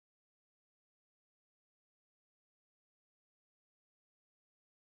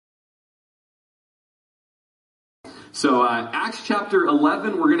So Acts chapter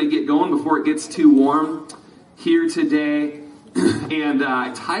 11, we're going to get going before it gets too warm here today. And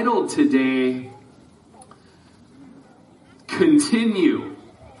I titled today, Continue.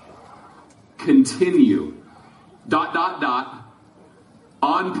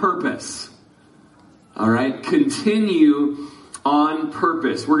 On purpose. All right, continue on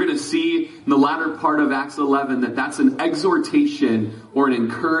purpose. We're going to see in the latter part of Acts 11 that that's an exhortation or an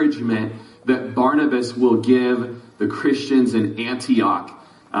encouragement that Barnabas will give the Christians in Antioch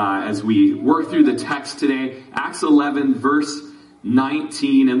as we work through the text today. Acts 11, verse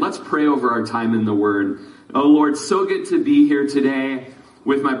 19. And let's pray over our time in the Word. Oh, Lord, so good to be here today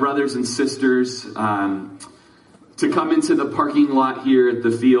with my brothers and sisters, to come into the parking lot here at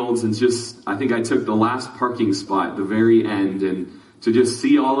the fields and I think I took the last parking spot at the very end, and to just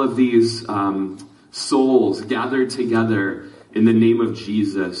see all of these souls gathered together in the name of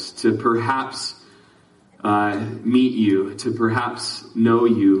Jesus to perhaps meet you, to perhaps know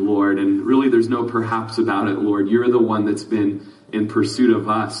you, Lord. And really there's no perhaps about it, Lord. You're the one that's been in pursuit of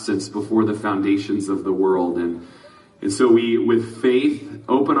us since before the foundations of the world. And so we, with faith,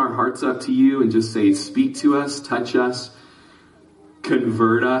 open our hearts up to you and just say, speak to us, touch us,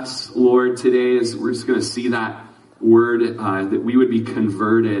 convert us, Lord. Today, as we're just going to see that word, that we would be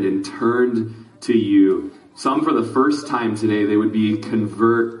converted and turned to you. Some for the first time today, they would be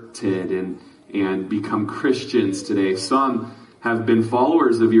converted and become Christians today. Some have been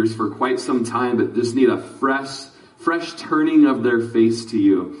followers of yours for quite some time, but just need a fresh turning of their face to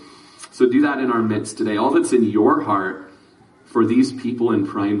you. So do that in our midst today. All that's in your heart for these people in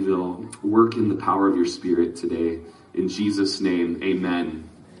Prineville, work in the power of your Spirit today. In Jesus' name, amen.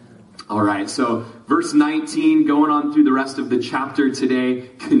 All right, so verse 19, going on through the rest of the chapter today,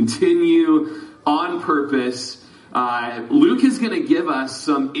 continue on purpose. Luke is going to give us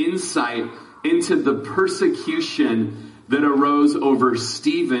some insight into the persecution that arose over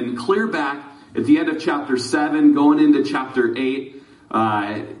Stephen, clear back at the end of chapter 7, going into chapter 8.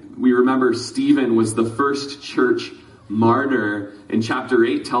 We remember Stephen was the first church martyr, and chapter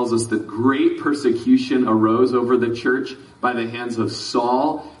 8 tells us that great persecution arose over the church by the hands of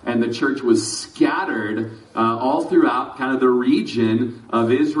Saul, and the church was scattered all throughout kind of the region of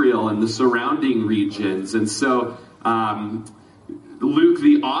Israel and the surrounding regions. And so Luke,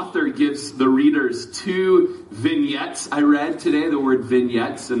 the author, gives the readers two vignettes. I read today the word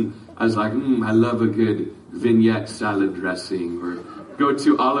vignettes, and I was like, I love a good vignette salad dressing, or go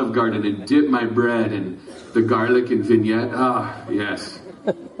to Olive Garden and dip my bread in the garlic and vignette. Ah, yes.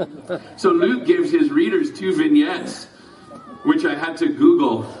 So Luke gives his readers two vignettes, which I had to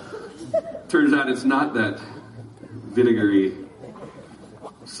Google. Turns out it's not that vinegary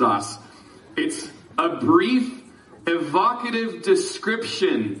sauce. It's a brief, evocative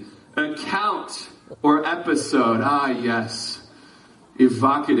description, account, or episode. Ah, yes.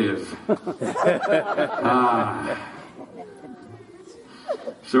 Evocative.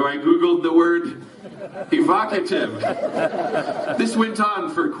 So I Googled the word evocative. This went on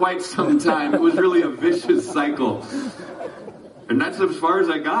for quite some time. It was really a vicious cycle. And that's as far as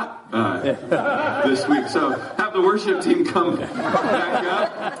I got this week. So have the worship team come back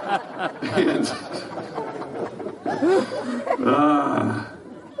up. And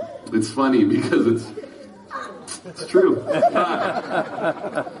it's funny because it's true.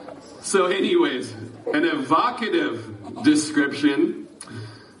 So anyways, an evocative description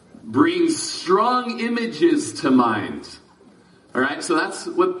brings strong images to mind. All right, so that's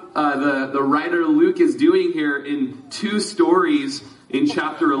what the writer Luke is doing here in two stories in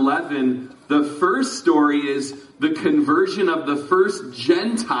chapter 11. The first story is the conversion of the first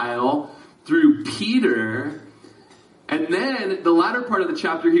Gentile through Peter. And then the latter part of the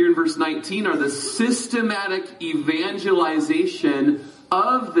chapter here in verse 19 are the systematic evangelization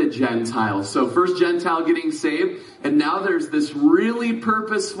of the Gentiles. So first Gentile getting saved, and now there's this really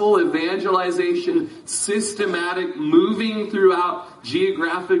purposeful evangelization, systematic, moving throughout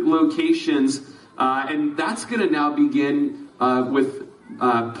geographic locations. And that's going to now begin with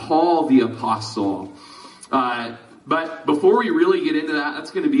Paul the Apostle. But before we really get into that,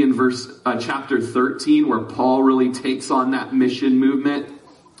 that's going to be in chapter 13, where Paul really takes on that mission movement.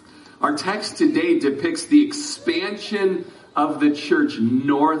 Our text today depicts the expansion of the church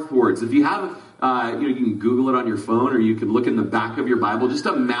northwards. If you have, you can Google it on your phone, or you can look in the back of your Bible, just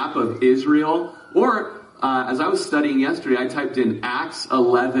a map of Israel. Or, as I was studying yesterday, I typed in Acts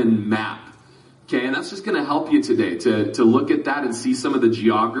 11 map. Okay, and that's just going to help you today to look at that and see some of the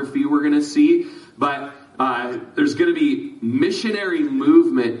geography we're going to see. But there's going to be missionary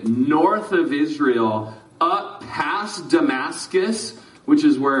movement north of Israel, up past Damascus, which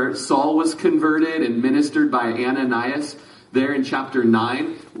is where Saul was converted and ministered by Ananias there in chapter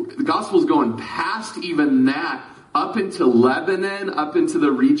 9. The gospel's going past even that, up into Lebanon, up into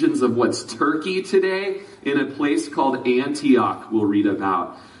the regions of what's Turkey today, in a place called Antioch we'll read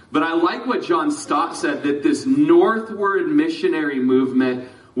about. But I like what John Stott said, that this northward missionary movement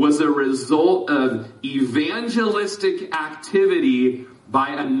was a result of evangelistic activity by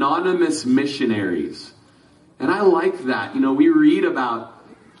anonymous missionaries. And I like that. We read about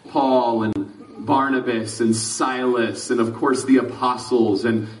Paul and Barnabas and Silas and, of course, the apostles.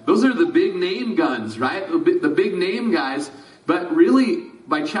 And those are the big name guns, right? The big name guys. But really,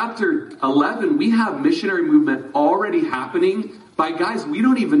 by chapter 11, we have missionary movement already happening by guys we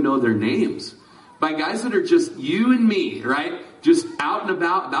don't even know their names. By guys that are just you and me, right? Just out and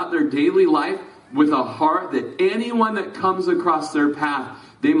about their daily life with a heart that anyone that comes across their path,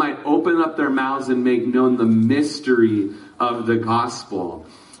 they might open up their mouths and make known the mystery of the gospel.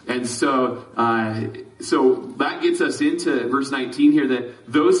 And so that gets us into verse 19 here, that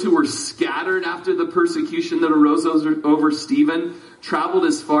those who were scattered after the persecution that arose over Stephen traveled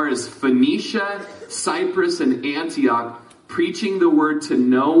as far as Phoenicia, Cyprus, and Antioch, preaching the word to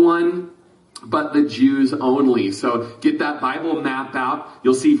no one but the Jews only. So get that Bible map out.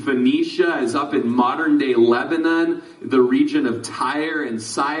 You'll see Phoenicia is up in modern day Lebanon, the region of Tyre and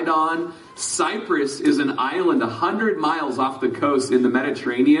Sidon. Cyprus is an island 100 miles off the coast in the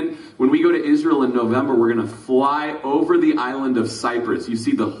Mediterranean. When we go to Israel in November, we're going to fly over the island of Cyprus. You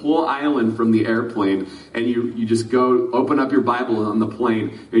see the whole island from the airplane, and you just go open up your Bible on the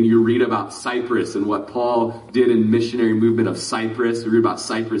plane, and you read about Cyprus and what Paul did in missionary movement of Cyprus. We read about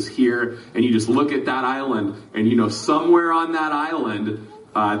Cyprus here, and you just look at that island, and somewhere on that island,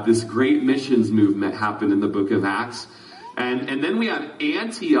 this great missions movement happened in the book of Acts. And then we have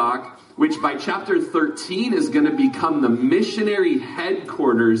Antioch, which by chapter 13 is going to become the missionary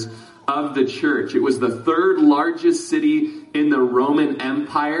headquarters of the church. It was the third largest city in the Roman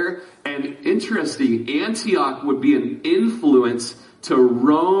Empire. And interesting, Antioch would be an influence to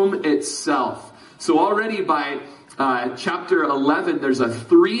Rome itself. So already by chapter 11, there's a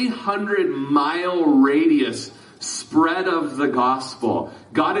 300-mile radius spread of the gospel.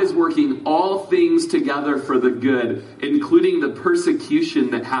 God is working all things together for the good, including the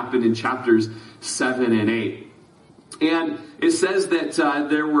persecution that happened in chapters 7 and 8. And it says that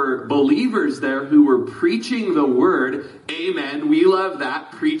there were believers there who were preaching the word. Amen. We love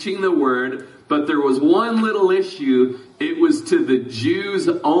that, preaching the word. But there was one little issue. It was to the Jews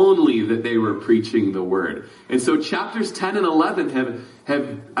only that they were preaching the word. And so chapters 10 and 11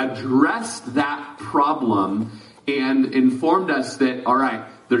 have addressed that problem and informed us that, all right,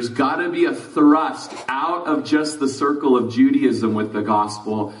 there's got to be a thrust out of just the circle of Judaism with the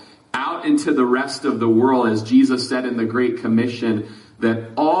gospel, out into the rest of the world, as Jesus said in the Great Commission, that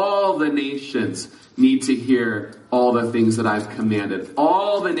all the nations need to hear all the things that I've commanded.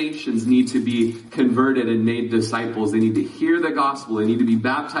 All the nations need to be converted and made disciples. They need to hear the gospel. They need to be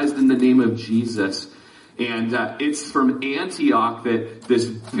baptized in the name of Jesus. And it's from Antioch that this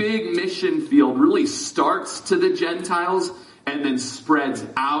big mission field really starts to the Gentiles and then spreads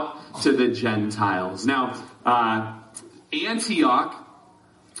out to the Gentiles. Now, Antioch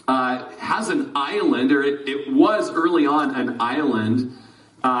has an island, or it was early on an island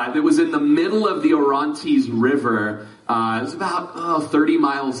that was in the middle of the Orontes River. It was about 30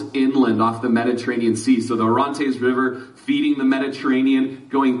 miles inland off the Mediterranean Sea. So the Orontes River feeding the Mediterranean,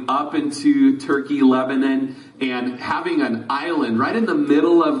 going up into Turkey, Lebanon, and having an island right in the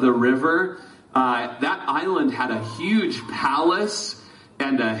middle of the river. That island had a huge palace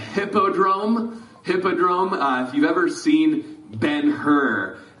and a hippodrome. If you've ever seen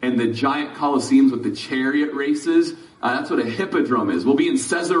Ben-Hur and the giant Colosseums with the chariot races, that's what a hippodrome is. We'll be in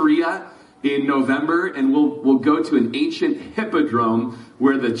Caesarea in November, and we'll go to an ancient hippodrome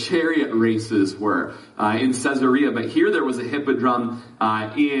where the chariot races were in Caesarea. But here there was a hippodrome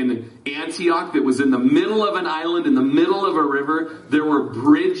in Antioch that was in the middle of an island, in the middle of a river. There were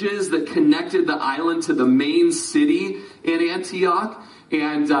bridges that connected the island to the main city in Antioch.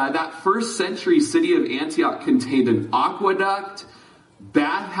 And that first century city of Antioch contained an aqueduct,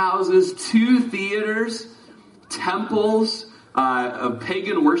 bathhouses, 2 theaters, temples, of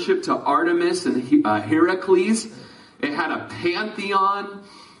pagan worship to Artemis and Heracles. It had a pantheon.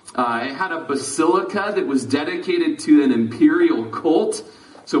 It had a basilica that was dedicated to an imperial cult.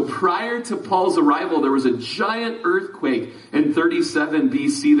 So prior to Paul's arrival, there was a giant earthquake in 37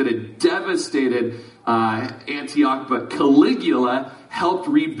 BC that had devastated Antioch, but Caligula helped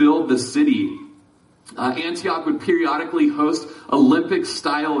rebuild the city. Antioch would periodically host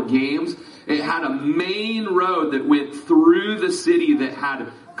Olympic-style games. It had a main road that went through the city that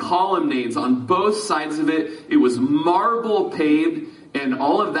had colonnades on both sides of it. It was marble paved, and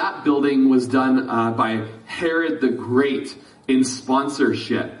all of that building was done by Herod the Great in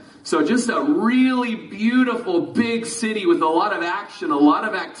sponsorship. So just a really beautiful big city with a lot of action, a lot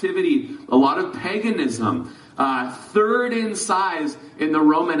of activity, a lot of paganism. Third in size in the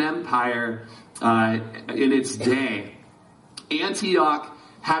Roman Empire in its day. Antioch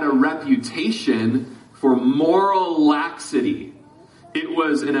had a reputation for moral laxity. It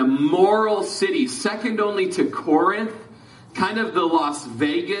was an immoral city, second only to Corinth, kind of the Las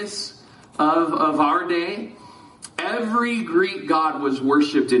Vegas of our day. Every Greek god was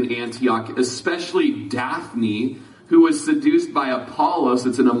worshipped in Antioch, especially Daphne, who was seduced by Apollos.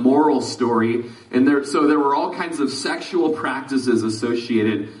 It's an immoral story. And there were all kinds of sexual practices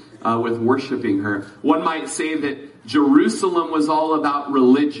associated with worshiping her. One might say that Jerusalem was all about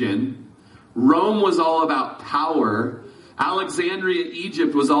religion. Rome was all about power. Alexandria,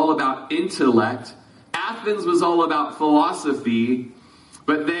 Egypt was all about intellect. Athens was all about philosophy.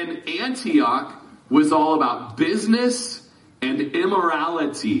 But then Antioch was all about business and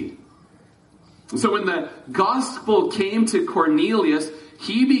immorality. So when the gospel came to Cornelius,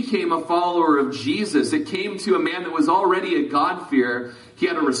 he became a follower of Jesus. It came to a man that was already a God-fearer. He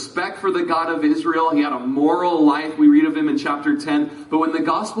had a respect for the God of Israel. He had a moral life. We read of him in chapter 10. But when the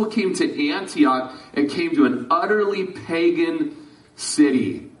gospel came to Antioch, it came to an utterly pagan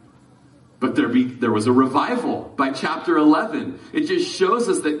city. But there was a revival by chapter 11. It just shows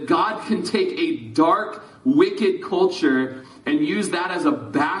us that God can take a dark, wicked culture and use that as a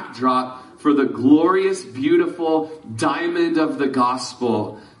backdrop for the glorious, beautiful diamond of the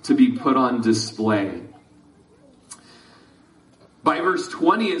gospel to be put on display. By verse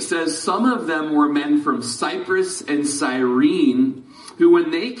 20 it says, some of them were men from Cyprus and Cyrene, who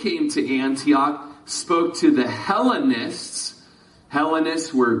when they came to Antioch spoke to the Hellenists.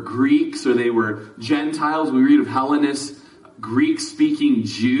 Hellenists were Greeks, or they were Gentiles. We read of Hellenists, Greek-speaking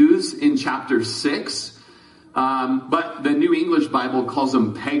Jews in chapter 6. But the New English Bible calls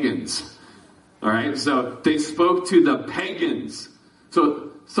them pagans. All right, so they spoke to the pagans.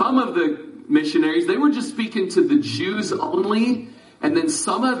 So some of the missionaries, they were just speaking to the Jews only. And then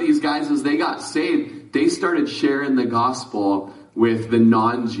some of these guys, as they got saved, they started sharing the gospel with the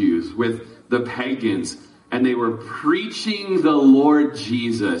non-Jews, with the pagans. And they were preaching the Lord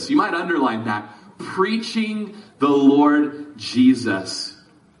Jesus. You might underline that. Preaching the Lord Jesus.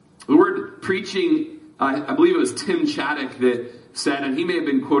 The word preaching, I believe it was Tim Chaddock that said, and he may have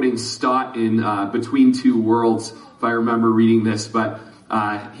been quoting Stott in Between Two Worlds, if I remember reading this, but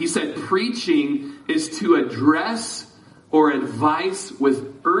he said preaching is to address or advice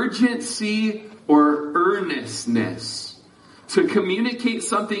with urgency or earnestness. To communicate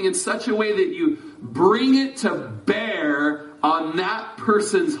something in such a way that you bring it to bear on that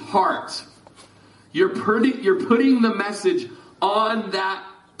person's heart. You're putting the message on that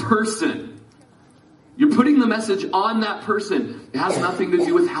person. You're putting the message on that person. It has nothing to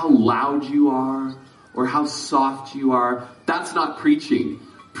do with how loud you are or how soft you are. That's not preaching.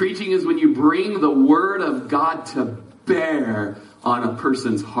 Preaching is when you bring the word of God to bear on a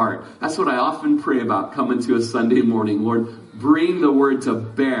person's heart. That's what I often pray about coming to a Sunday morning. Lord, bring the word to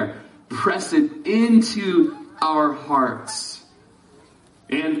bear. Press it into our hearts.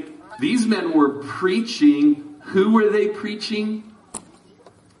 And these men were preaching. Who were they preaching?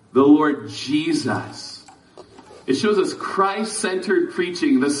 The Lord Jesus. It shows us Christ-centered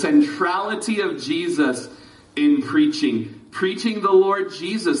preaching, the centrality of Jesus in preaching. Preaching the Lord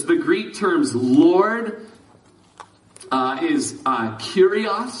Jesus. The Greek terms Lord is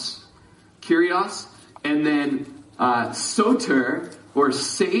Kyrios, and then Soter, or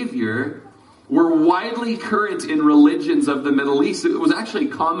Savior, were widely current in religions of the Middle East. It was actually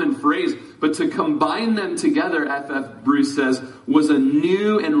a common phrase, but to combine them together, F.F. Bruce says, was a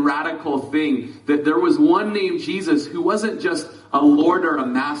new and radical thing. That there was one named Jesus who wasn't just a Lord or a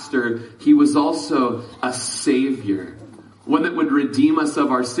Master, he was also a Savior. One that would redeem us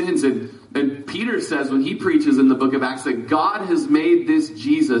of our sins. And Peter says when he preaches in the book of Acts that God has made this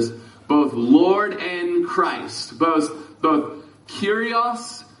Jesus both Lord and Christ. Both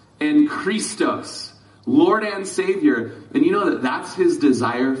Kyrios and Christos. Lord and Savior. And you know that that's his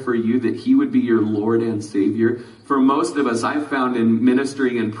desire for you, that he would be your Lord and Savior. For most of us, I've found in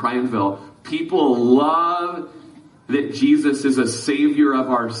ministering in Prineville, people love that Jesus is a Savior of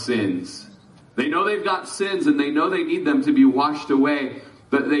our sins. They know they've got sins and they know they need them to be washed away.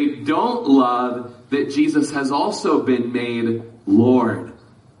 But they don't love that Jesus has also been made Lord.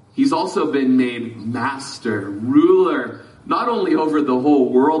 He's also been made Master, ruler not only over the whole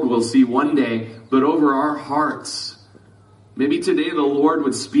world we'll see one day, but over our hearts. Maybe today the Lord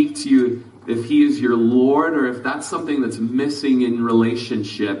would speak to you if he is your Lord, or if that's something that's missing in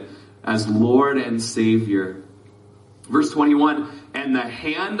relationship as Lord and Savior. Verse 21, and the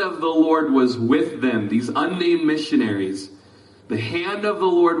hand of the Lord was with them, these unnamed missionaries. The hand of the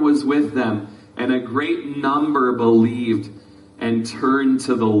Lord was with them, and a great number believed and turned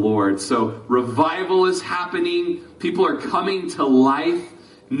to the Lord. So revival is happening. People are coming to life,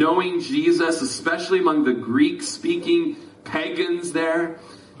 knowing Jesus, especially among the Greek-speaking pagans there.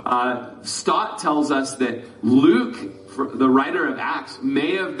 Stott tells us that Luke, the writer of Acts,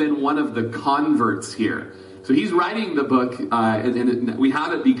 may have been one of the converts here. So he's writing the book, and we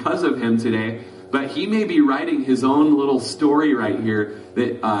have it because of him today, but he may be writing his own little story right here.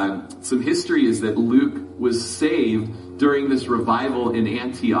 That some history is that Luke was saved during this revival in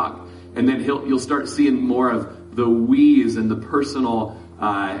Antioch. And then you'll start seeing more of the we's and the personal,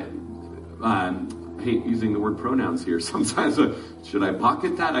 I hate using the word pronouns here. Sometimes, should I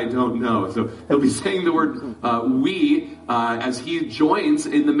pocket that? I don't know. So he'll be saying the word we as he joins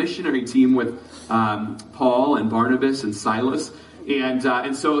in the missionary team with Paul and Barnabas and Silas.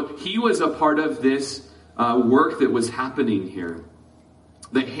 And so he was a part of this work that was happening here.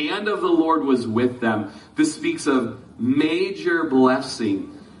 The hand of the Lord was with them. This speaks of major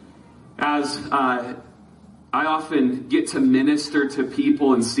blessing. As I often get to minister to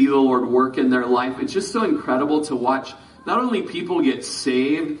people and see the Lord work in their life, it's just so incredible to watch not only people get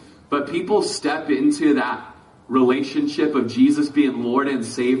saved, but people step into that relationship of Jesus being Lord and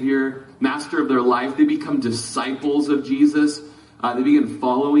Savior, Master of their life. They become disciples of Jesus. They begin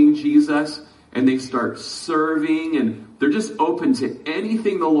following Jesus, and they start serving, and they're just open to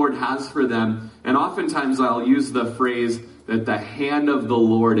anything the Lord has for them. And oftentimes I'll use the phrase that the hand of the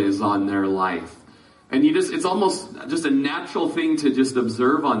Lord is on their life. And it's almost just a natural thing to just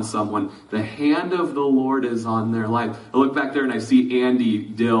observe on someone. The hand of the Lord is on their life. I look back there and I see Andy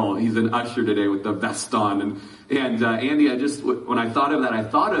Dill. He's an usher today with the vest on. And Andy, when I thought of that, I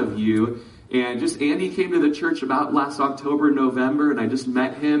thought of you. And just Andy came to the church about last October, November, and I just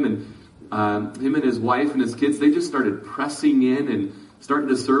met him. And him and his wife and his kids, they just started pressing in and starting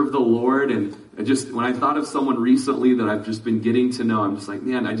to serve the Lord. And when I thought of someone recently that I've just been getting to know, I'm just like,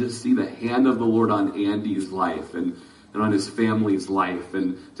 man, I just see the hand of the Lord on Andy's life and on his family's life.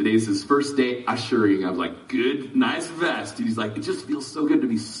 And today's his first day ushering. I was like, good, nice vest. And he's like, it just feels so good to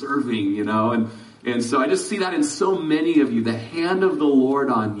be serving, you know. And so I just see that in so many of you, the hand of the Lord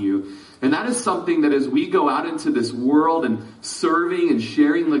on you. And that is something that as we go out into this world and serving and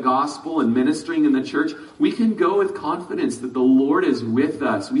sharing the gospel and ministering in the church, we can go with confidence that the Lord is with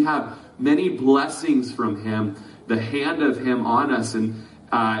us. We have many blessings from him, the hand of him on us. And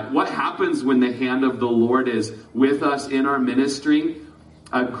what happens when the hand of the Lord is with us in our ministry?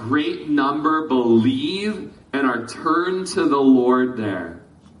 A great number believe and are turned to the Lord there.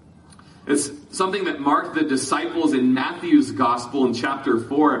 It's something that marked the disciples in Matthew's gospel in chapter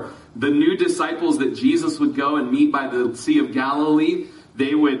 4. The new disciples that Jesus would go and meet by the Sea of Galilee,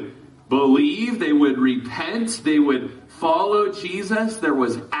 they would believe, they would repent, they would follow Jesus. There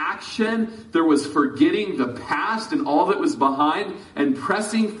was action, there was forgetting the past and all that was behind and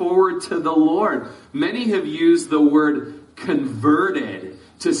pressing forward to the Lord. Many have used the word converted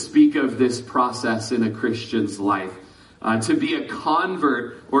to speak of this process in a Christian's life. To be a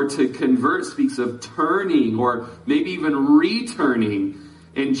convert or to convert speaks of turning or maybe even returning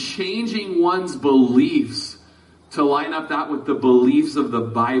and changing one's beliefs to line up that with the beliefs of the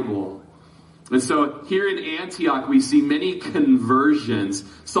Bible. And so here in Antioch, we see many conversions.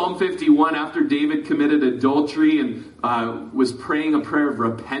 Psalm 51, after David committed adultery and was praying a prayer of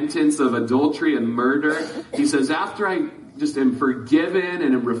repentance of adultery and murder, he says, after I just am forgiven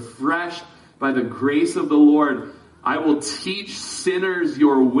and am refreshed by the grace of the Lord, I will teach sinners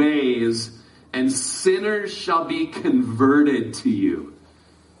your ways, and sinners shall be converted to you.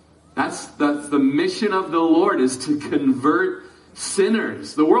 That's the mission of the Lord, is to convert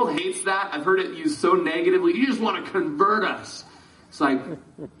sinners. The world hates that. I've heard it used so negatively. You just want to convert us. It's like,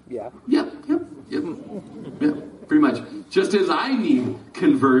 yep, pretty much. Just as I need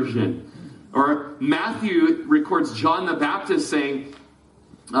conversion. Or Matthew records John the Baptist saying,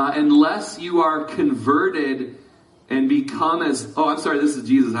 unless you are converted and become as... this is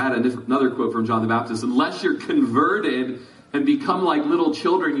Jesus. I had another quote from John the Baptist. Unless you're converted and become like little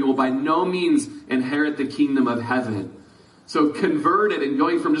children, you will by no means inherit the kingdom of heaven. So converted and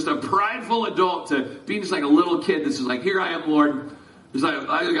going from just a prideful adult to being just like a little kid that's just like, here I am, Lord. Just like,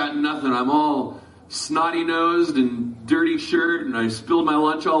 I got nothing. I'm all snotty-nosed and dirty shirt, and I spilled my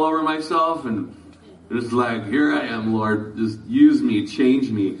lunch all over myself, and And it's like, here I am, Lord. Just use me, change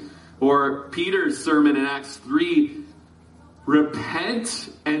me. Or Peter's sermon in Acts 3, repent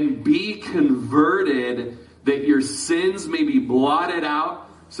and be converted, that your sins may be blotted out,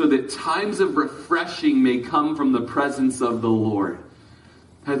 so that times of refreshing may come from the presence of the Lord.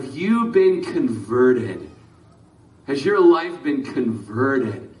 Have you been converted? Has your life been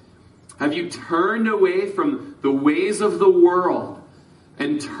converted? Have you turned away from the ways of the world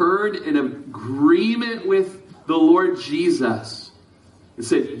and turned in agreement with the Lord Jesus and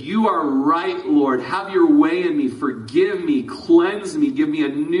said, you are right, Lord. Have your way in me. Forgive me. Cleanse me. Give me a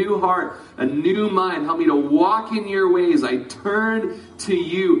new heart, a new mind. Help me to walk in your ways. I turn to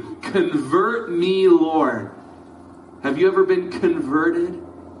you. Convert me, Lord. Have you ever been converted?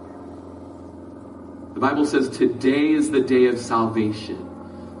 The Bible says today is the day of salvation.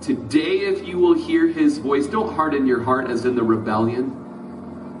 Today, if you will hear his voice, don't harden your heart as in the rebellion.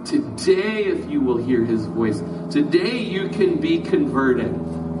 Today, if you will hear his voice, today you can be converted.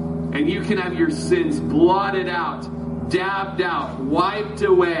 And you can have your sins blotted out, dabbed out, wiped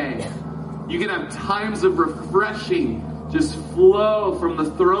away. You can have times of refreshing just flow from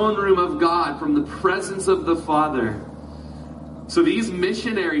the throne room of God, from the presence of the Father. So these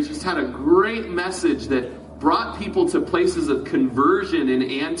missionaries just had a great message that brought people to places of conversion in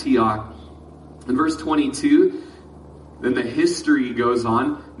Antioch. In verse 22, then the history goes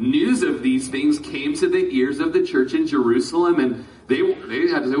on. News of these things came to the ears of the church in Jerusalem, and they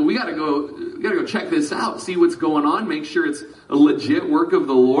had to say, we gotta go check this out, see what's going on, make sure it's a legit work of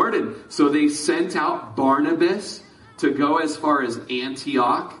the Lord. And so they sent out Barnabas to go as far as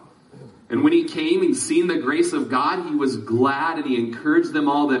Antioch. And when he came and seen the grace of God, he was glad, and he encouraged them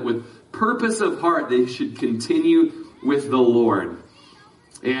all that with purpose of heart they should continue with the Lord.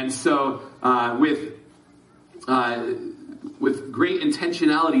 And so with great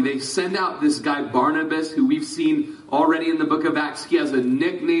intentionality, they send out this guy Barnabas, who we've seen already in the book of Acts. He has a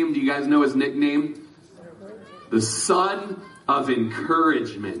nickname. Do you guys know his nickname? The Son of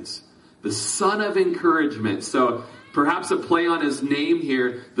Encouragement. The Son of Encouragement. So perhaps a play on his name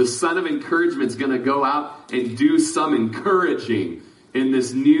here. The Son of Encouragement is going to go out and do some encouraging in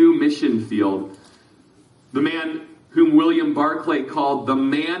this new mission field. The man whom William Barclay called the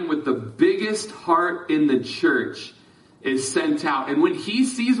man with the biggest heart in the church is sent out. And when he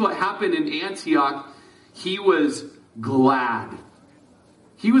sees what happened in Antioch, he was glad.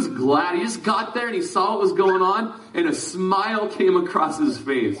 He was glad. He just got there and he saw what was going on, and a smile came across his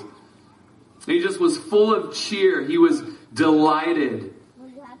face. And he just was full of cheer. He was delighted.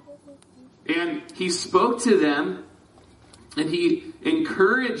 And he spoke to them, and he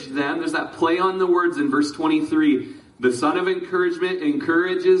encouraged them. There's that play on the words in verse 23. The Son of Encouragement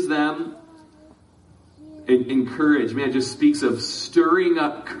encourages them. Encourage, man, it just speaks of stirring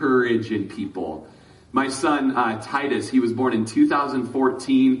up courage in people. My son, Titus, he was born in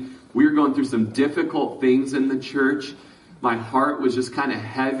 2014. We were going through some difficult things in the church. My heart was just kind of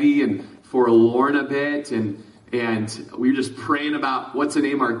heavy and forlorn a bit. And we were just praying about what to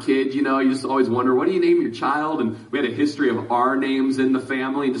name our kid. You know, you just always wonder, what do you name your child? And we had a history of our names in the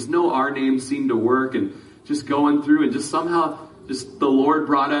family. Just no our names seemed to work. And just going through, and just somehow, just the Lord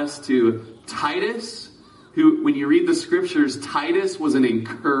brought us to Titus, who, when you read the scriptures, Titus was an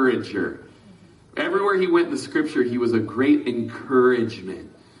encourager. Everywhere he went in the scripture, he was a great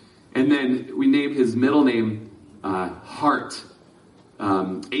encouragement. And then we named his middle name Heart,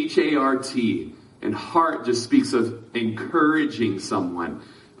 H-A-R-T. And heart just speaks of encouraging someone.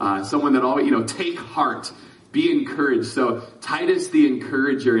 Someone that always, take heart, be encouraged. So Titus the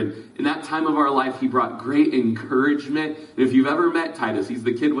encourager, and in that time of our life, he brought great encouragement. And if you've ever met Titus, he's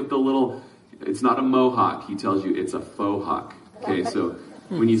the kid with the little, it's not a mohawk. He tells you it's a faux hawk. Okay, so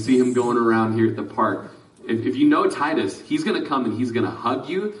when you see him going around here at the park, if you know Titus, he's going to come and he's going to hug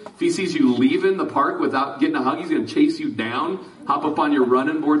you. If he sees you leaving the park without getting a hug, he's going to chase you down, hop up on your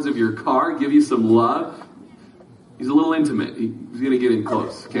running boards of your car, give you some love. He's a little intimate. He's going to get in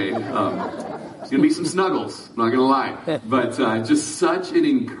close, okay? There's going to be some snuggles, I'm not going to lie. But just such an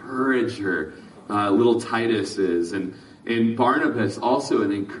encourager, little Titus is. And Barnabas, also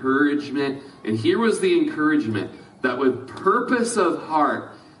an encouragement. And here was the encouragement, that with purpose of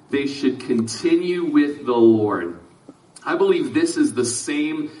heart, they should continue with the Lord. I believe this is the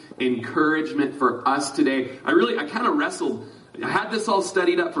same encouragement for us today. I kind of wrestled. I had this all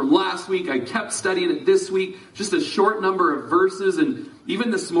studied up from last week. I kept studying it this week. Just a short number of verses. And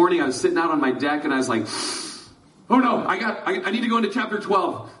even this morning, I was sitting out on my deck and I was like, oh no, I need to go into chapter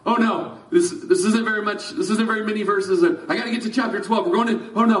 12. Oh no, this isn't very much, this isn't very many verses. I got to get to chapter 12. We're going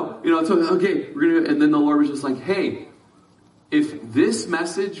in, oh no, so, okay, and then the Lord was just like, hey, if this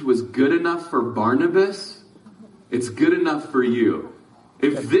message was good enough for Barnabas, it's good enough for you.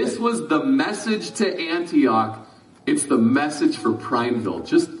 If this was the message to Antioch, it's the message for Prineville.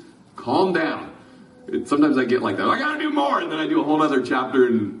 Just calm down. Sometimes I get like that. I gotta do more, and then I do a whole other chapter,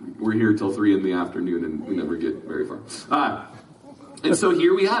 and we're here till 3 in the afternoon, and we never get very far. And so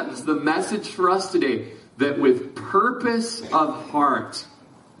here we have, it's the message for us today, that with purpose of heart,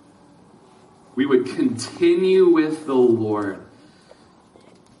 we would continue with the Lord.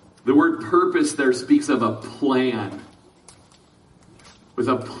 The word purpose there speaks of a plan. With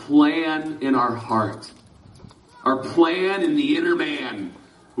a plan in our heart. Our plan in the inner man.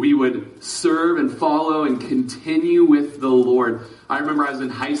 We would serve and follow and continue with the Lord. I remember I was in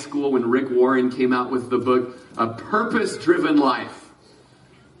high school when Rick Warren came out with the book, A Purpose-Driven Life.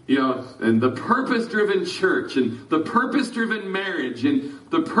 You know, and the purpose-driven church, and the purpose-driven marriage, and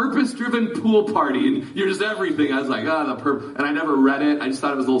the purpose-driven pool party, and you're just everything. I was like, and I never read it. I just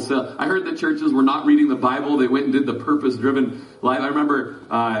thought it was a little silly. I heard that churches were not reading the Bible. They went and did the purpose-driven life. I remember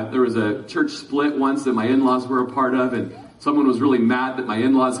there was a church split once that my in-laws were a part of, and someone was really mad that my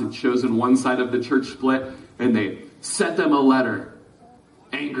in-laws had chosen one side of the church split, and they sent them a letter,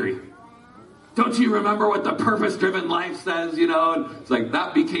 angry. Don't you remember what the purpose-driven life says, you know? And it's like,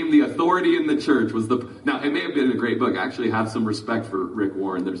 that became the authority in the church. Now, it may have been a great book. I actually have some respect for Rick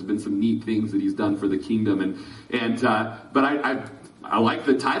Warren. There's been some neat things that he's done for the kingdom. But I like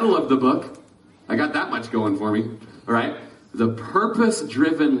the title of the book. I got that much going for me. All right? The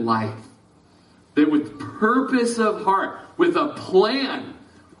purpose-driven life. That with purpose of heart, with a plan,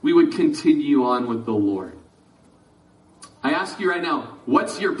 we would continue on with the Lord. I ask you right now,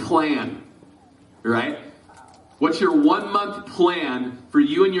 what's your plan? Right? What's your 1-month plan for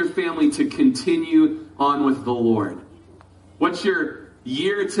you and your family to continue on with the Lord? What's your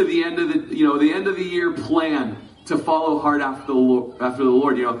year to the end of the end of the year plan to follow hard after the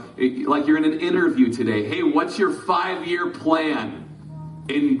Lord? You know, like you're in an interview today. Hey, what's your 5-year plan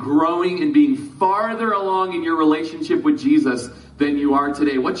in growing and being farther along in your relationship with Jesus than you are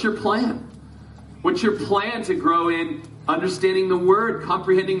today? What's your plan? What's your plan to grow in understanding the Word,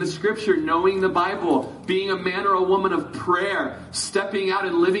 comprehending the Scripture, knowing the Bible, being a man or a woman of prayer, stepping out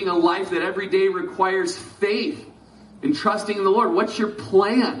and living a life that every day requires faith and trusting in the Lord? What's your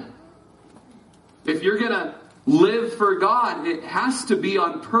plan? If you're going to live for God, it has to be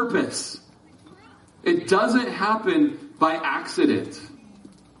on purpose. It doesn't happen by accident.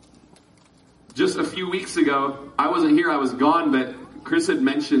 Just a few weeks ago, I wasn't here, I was gone, but Chris had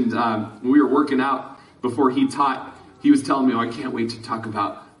mentioned when we were working out before he taught, he was telling me, I can't wait to talk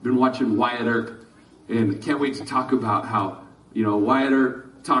about, I've been watching Wyatt Earp, and I can't wait to talk about how, Wyatt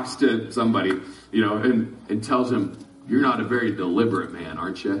Earp talks to somebody, and tells him, you're not a very deliberate man,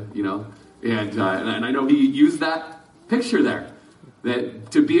 aren't you? And I know he used that picture there,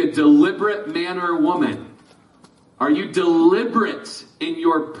 that to be a deliberate man or woman. Are you deliberate in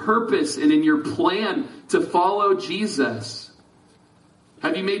your purpose and in your plan to follow Jesus?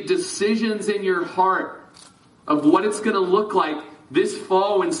 Have you made decisions in your heart of what it's going to look like this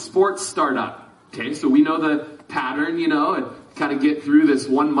fall when sports start up? Okay, so we know the pattern, and kind of get through this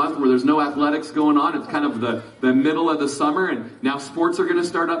 1 month where there's no athletics going on. It's kind of the middle of the summer, and now sports are going to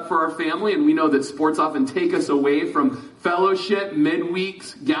start up for our family, and we know that sports often take us away from fellowship,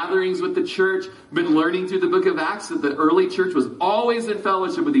 midweeks, gatherings with the church. We've been learning through the book of Acts that the early church was always in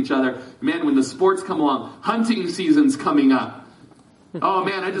fellowship with each other. Man, when the sports come along, hunting season's coming up. Oh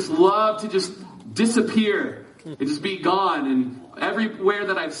man, I just love to just disappear and just be gone. And everywhere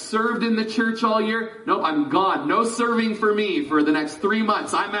that I've served in the church all year, nope, I'm gone. No serving for me for the next 3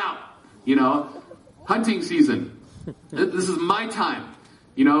 months. I'm out. Hunting season. This is my time.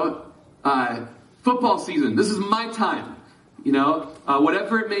 Football season. This is my time.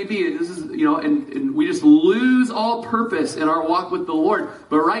 Whatever it may be. This is, and we just lose all purpose in our walk with the Lord.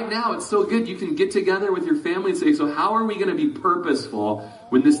 But right now, it's so good. You can get together with your family and say, so how are we going to be purposeful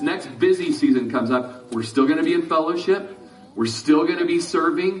when this next busy season comes up? We're still going to be in fellowship. We're still going to be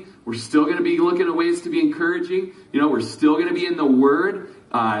serving. We're still going to be looking at ways to be encouraging. We're still going to be in the Word.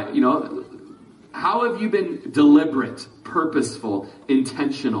 How have you been deliberate, purposeful,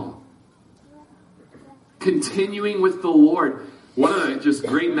 intentional? Continuing with the Lord. One of the just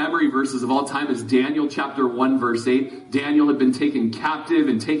great memory verses of all time is Daniel chapter 1 verse 8. Daniel had been taken captive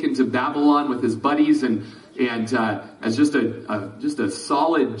and taken to Babylon with his buddies, and as just a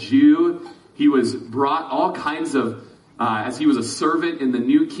solid Jew, he was brought all kinds of as he was a servant in the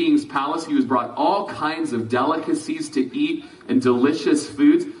new king's palace, he was brought all kinds of delicacies to eat and delicious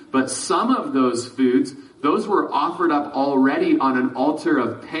foods. But some of those foods, those were offered up already on an altar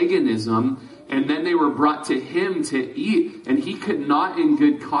of paganism. And then they were brought to him to eat, and he could not in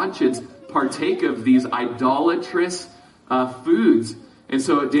good conscience partake of these idolatrous foods. And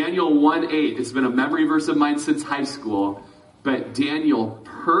so Daniel 1:8, it's been a memory verse of mine since high school, but Daniel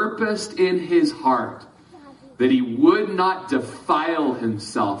purposed in his heart that he would not defile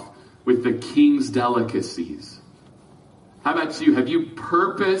himself with the king's delicacies. How about you? Have you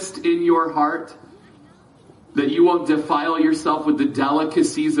purposed in your heart that you won't defile yourself with the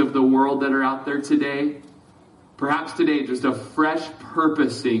delicacies of the world that are out there today? Perhaps today just a fresh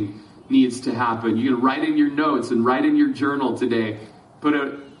purposing needs to happen. You can write in your notes and write in your journal today. Put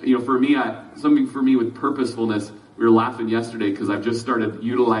for me, something for me with purposefulness. We were laughing yesterday because I've just started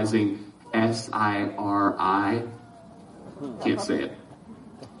utilizing SIRI. Can't say it.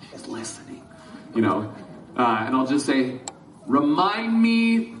 She's listening. And I'll just say, remind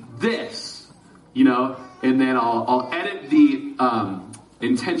me this, and then I'll edit the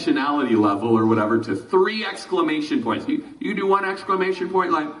intentionality level or whatever to 3 exclamation points. You do 1 exclamation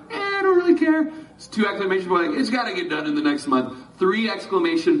point, like, I don't really care. It's 2 exclamation points, like, it's got to get done in the next month. 3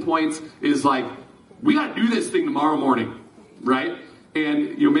 exclamation points is like, we got to do this thing tomorrow morning, right?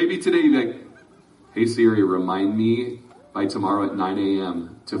 And, maybe today you're like, hey Siri, remind me by tomorrow at 9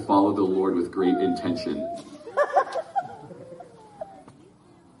 a.m. to follow the Lord with great intention.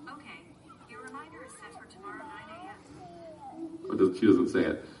 Okay, your reminder is set for tomorrow 9 a.m. She doesn't say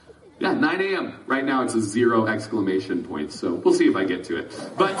it. Yeah, 9 a.m. Right now it's a 0 exclamation point, so we'll see if I get to it.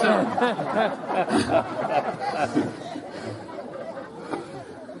 But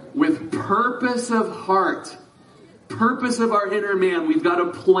with purpose of heart, purpose of our inner man, we've got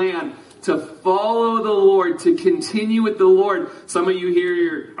a plan to follow the Lord, to continue with the Lord. Some of you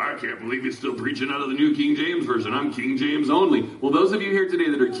here, I can't believe he's still preaching out of the New King James Version. I'm King James only. Well, those of you here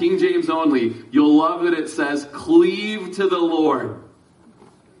today that are King James only, you'll love that it says, cleave to the Lord.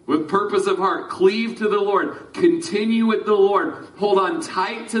 With purpose of heart, cleave to the Lord. Continue with the Lord. Hold on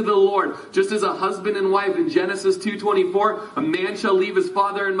tight to the Lord. Just as a husband and wife in Genesis 2:24, a man shall leave his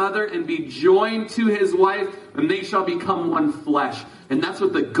father and mother and be joined to his wife, and they shall become one flesh. And that's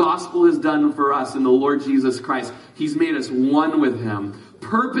what the gospel has done for us in the Lord Jesus Christ. He's made us one with him.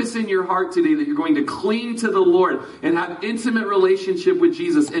 Purpose in your heart today that you're going to cling to the Lord and have intimate relationship with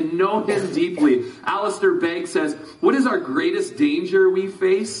Jesus and know him deeply. Alistair Begg says, what is our greatest danger we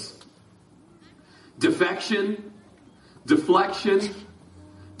face? Defection, deflection,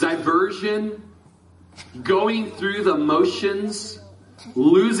 diversion, going through the motions,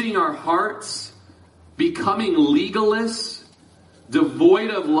 losing our hearts, becoming legalists,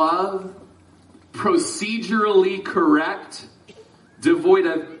 devoid of love, procedurally correct, devoid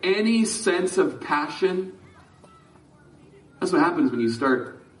of any sense of passion. That's what happens when you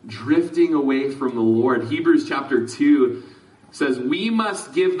start drifting away from the Lord. Hebrews chapter 2 says, we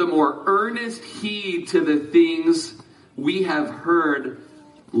must give the more earnest heed to the things we have heard,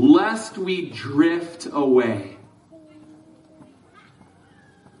 lest we drift away.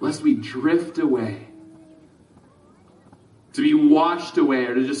 Lest we drift away. To be washed away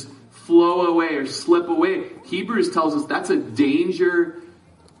or to just flow away or slip away. Hebrews tells us that's a danger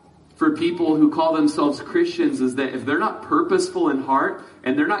for people who call themselves Christians, is that if they're not purposeful in heart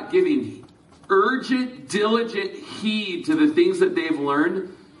and they're not giving urgent, diligent heed to the things that they've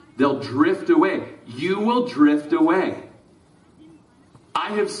learned, they'll drift away. You will drift away.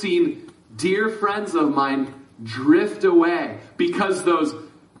 I have seen dear friends of mine drift away because those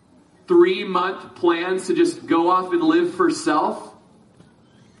 3-month plans to just go off and live for self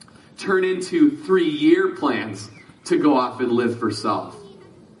turn into 3-year plans to go off and live for self.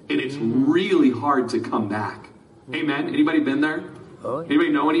 And it's really hard to come back. Amen? Anybody been there? Anybody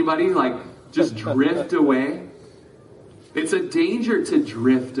know anybody? Like, just drift away? It's a danger to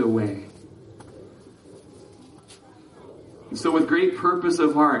drift away. So with great purpose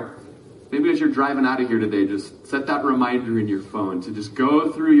of heart, maybe as you're driving out of here today, just set that reminder in your phone to just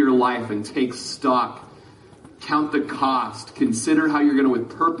go through your life and take stock. Count the cost. Consider how you're going to, with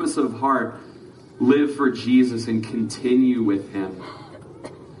purpose of heart, live for Jesus and continue with him.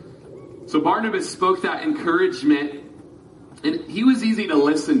 So Barnabas spoke that encouragement, and he was easy to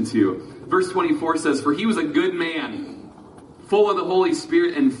listen to. Verse 24 says, for he was a good man, full of the Holy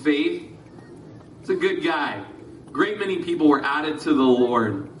Spirit and faith. He's a good guy. Great many people were added to the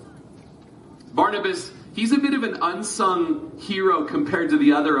Lord. Barnabas, he's a bit of an unsung hero compared to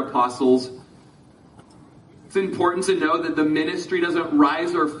the other apostles. It's important to know that the ministry doesn't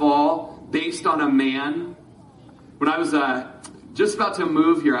rise or fall based on a man. When I was just about to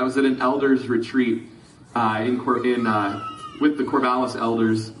move here, I was at an elders retreat with the Corvallis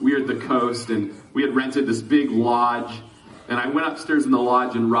elders. We were at the coast, and we had rented this big lodge. And I went upstairs in the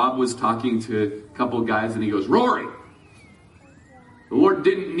lodge, and Rob was talking to a couple of guys, and he goes, Rory, the Lord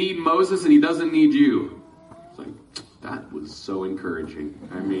didn't need Moses, and he doesn't need you. It's like, that was so encouraging.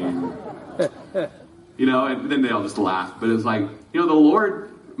 I mean, and then they all just laughed. But it's like, the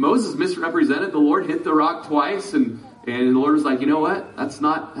Lord, Moses misrepresented. The Lord hit the rock twice, and the Lord was like, you know what? That's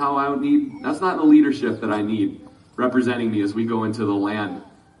not that's not the leadership that I need representing me as we go into the land.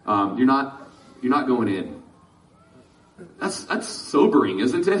 You're not going in. That's sobering,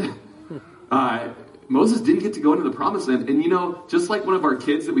 isn't it? Moses didn't get to go into the promised land. And just like one of our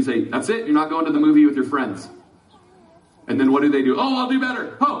kids that we say, that's it, you're not going to the movie with your friends. And then what do they do? Oh, I'll do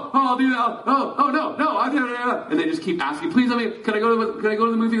better. Oh, I'll do that. Oh, no. I'll do it. And they just keep asking, please, can I go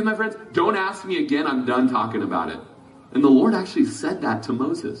to the movie with my friends? Don't ask me again. I'm done talking about it. And the Lord actually said that to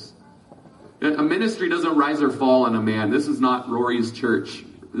Moses. A ministry doesn't rise or fall on a man. This is not Rory's church.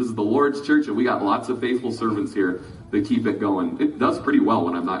 This is the Lord's church, and we got lots of faithful servants here that keep it going. It does pretty well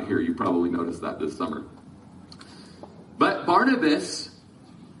when I'm not here. You probably noticed that this summer. But Barnabas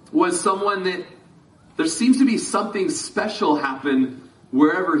was someone that there seems to be something special happen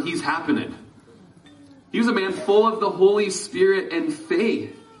wherever he's happening. He was a man full of the Holy Spirit and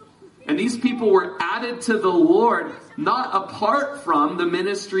faith. And these people were added to the Lord, not apart from the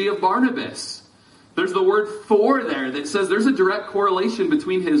ministry of Barnabas. There's the word for there that says there's a direct correlation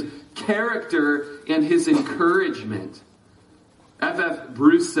between his character and his encouragement. F.F.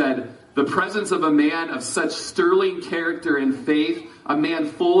 Bruce said, the presence of a man of such sterling character and faith, a man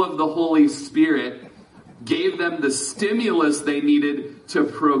full of the Holy Spirit, gave them the stimulus they needed to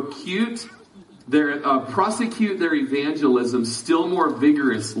prosecute their evangelism still more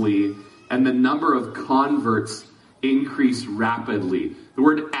vigorously, and the number of converts increased rapidly. The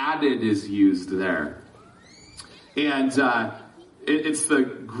word added is used there. And it's the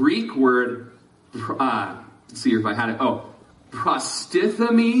Greek word, let's see if I had it.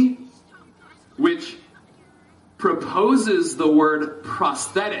 Prostithemi, which proposes the word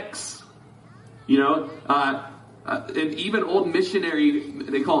prosthetics. And even old missionary,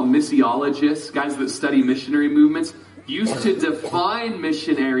 they call them missiologists, guys that study missionary movements, used to define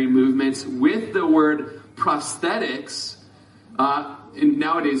missionary movements with the word prosthetics. And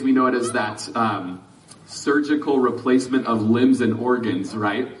nowadays we know it as that surgical replacement of limbs and organs,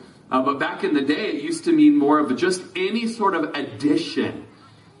 right? But back in the day, it used to mean more of just any sort of addition.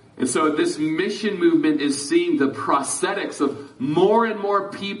 And so this mission movement is seeing the prosthetics of more and more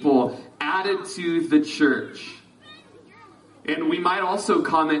people added to the church. And we might also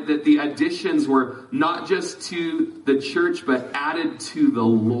comment that the additions were not just to the church, but added to the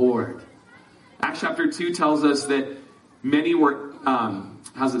Lord. Acts chapter 2 tells us that many were,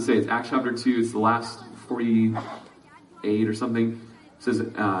 how's it say? It's Acts chapter 2, it's the last 48 or something. It says,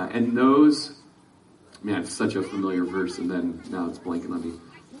 and those, man, it's such a familiar verse, and then now it's blanking on me.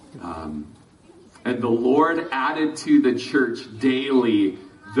 And the Lord added to the church daily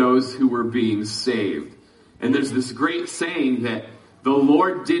those who were being saved. And there's this great saying that the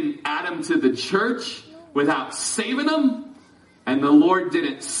Lord didn't add them to the church without saving them, and the Lord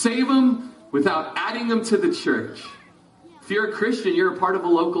didn't save them without adding them to the church. If you're a Christian, you're a part of a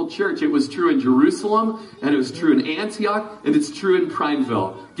local church. It was true in Jerusalem, and it was true in Antioch, and it's true in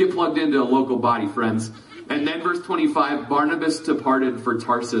Prineville. Get plugged into a local body, friends. And then verse 25, Barnabas departed for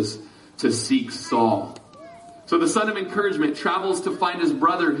Tarsus to seek Saul. So the son of encouragement travels to find his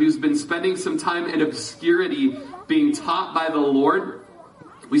brother who's been spending some time in obscurity being taught by the Lord.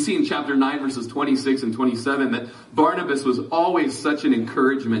 We see in chapter 9, verses 26 and 27, that Barnabas was always such an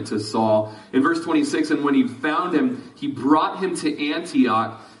encouragement to Saul. In verse 26, and when he found him, he brought him to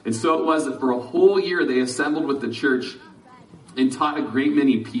Antioch. And so it was that for a whole year they assembled with the church and taught a great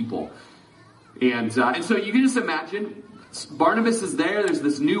many people. And so you can just imagine, Barnabas is there. There's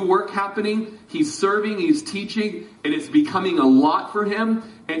this new work happening. He's serving, he's teaching, and it's becoming a lot for him.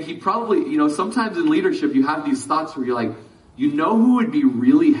 And he probably, sometimes in leadership you have these thoughts where you're like, who would be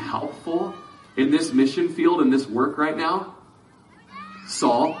really helpful in this mission field and this work right now?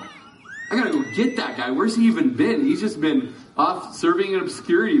 Saul. I gotta go get that guy. Where's he even been? He's just been off serving in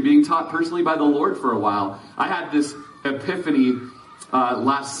obscurity, being taught personally by the Lord for a while. I had this epiphany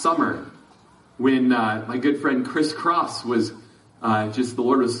last summer when my good friend Chris Cross was the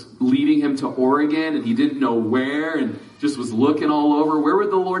Lord was leading him to Oregon, and he didn't know where, and just was looking all over. Where would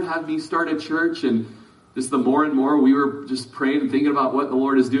the Lord have me start a church? And just the more and more we were just praying and thinking about what the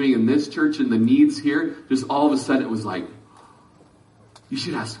Lord is doing in this church and the needs here, just all of a sudden it was like, you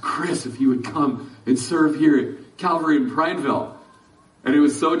should ask Chris if he would come and serve here at Calvary in Prineville. And it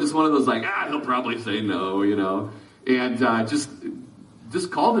was so just one of those like, he'll probably say no, And just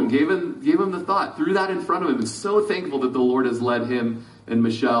just called him, gave him the thought, threw that in front of him, and so thankful that the Lord has led him and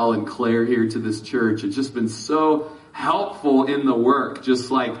Michelle and Claire here to this church. It's just been so helpful in the work,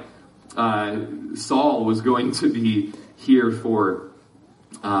 just like Saul was going to be here for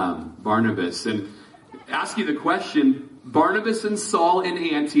Barnabas. And ask you the question, Barnabas and Saul in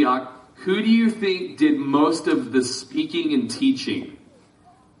Antioch, who do you think did most of the speaking and teaching?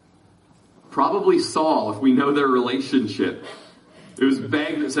 Probably Saul, if we know their relationship. There's a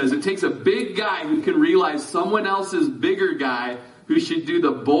bag that says it takes a big guy who can realize someone else's bigger guy who should do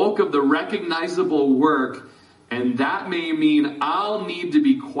the bulk of the recognizable work, and that may mean I'll need to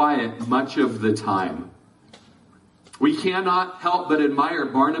be quiet much of the time. We cannot help but admire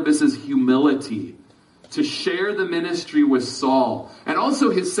Barnabas' humility to share the ministry with Saul, and also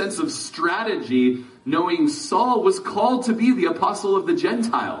his sense of strategy, knowing Saul was called to be the apostle of the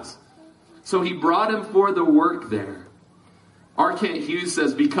Gentiles. So he brought him for the work there. R. Kent Hughes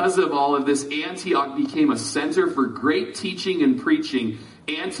says, because of all of this, Antioch became a center for great teaching and preaching.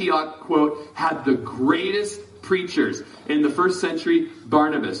 Antioch, quote, had the greatest preachers. In the first century,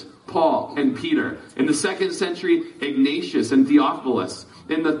 Barnabas, Paul, and Peter. In the second century, Ignatius and Theophilus.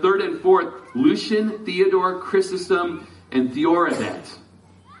 In the third and fourth, Lucian, Theodore, Chrysostom, and Theodoret.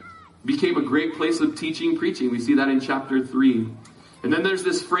 Became a great place of teaching, preaching. We see that in chapter 3. And then there's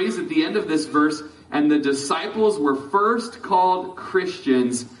this phrase at the end of this verse, and the disciples were first called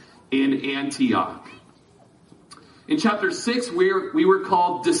Christians in Antioch. In chapter 6, we were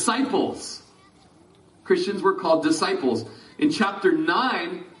called disciples. Christians were called disciples. In chapter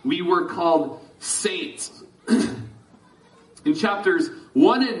 9, we were called saints. In chapters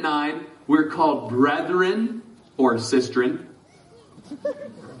 1 and 9, we're called brethren or sistren.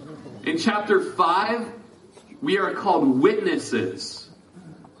 In chapter 5, we are called witnesses.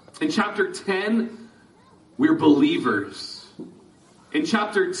 In chapter 10, we're believers. In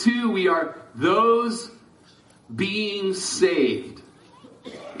chapter 2, we are those being saved.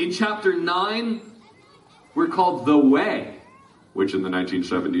 In chapter 9, we're called the Way, which in the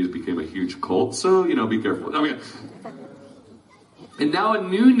 1970s became a huge cult, so, be careful. Okay. And now a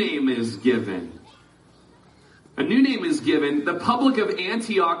new name is given. A new name is given. The public of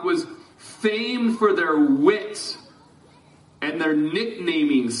Antioch was famed for their wit and their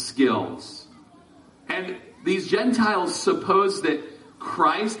nicknaming skills. And these Gentiles supposed that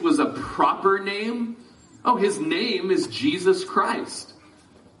Christ was a proper name. Oh, his name is Jesus Christ.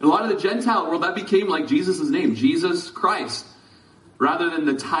 In a lot of the Gentile world, that became like Jesus' name, Jesus Christ, rather than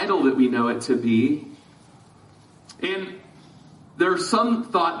the title that we know it to be. And there's some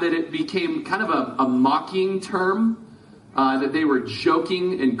thought that it became kind of a mocking term, that they were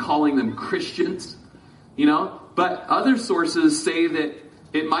joking and calling them Christians, But other sources say that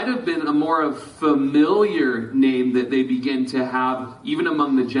it might have been a more of familiar name that they began to have, even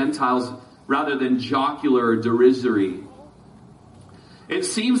among the Gentiles, rather than jocular or derisory. It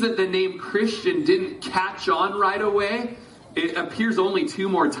seems that the name Christian didn't catch on right away. It appears only 2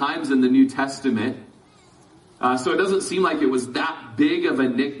 more times in the New Testament. So it doesn't seem like it was that big of a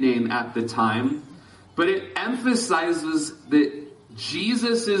nickname at the time. But it emphasizes that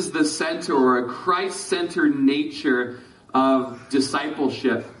Jesus is the center, or a Christ-centered nature of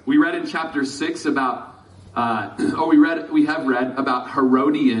discipleship. We read in chapter 6 about, we have read about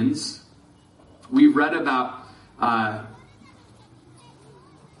Herodians. We've read about, I'm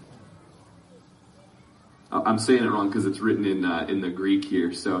saying it wrong because it's written in the Greek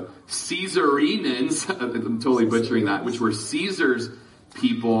here. So Caesareans, I'm totally butchering that, which were Caesar's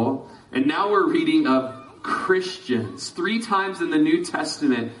people. And now we're reading of Christians. 3 times in the New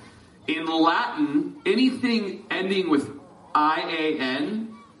Testament. In Latin, anything ending with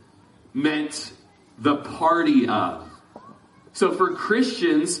I-A-N meant the party of. So for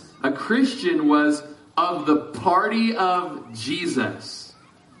Christians, a Christian was of the party of Jesus.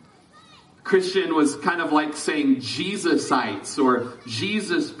 Christian was kind of like saying Jesusites or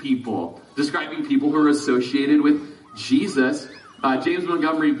Jesus people, describing people who are associated with Jesus. James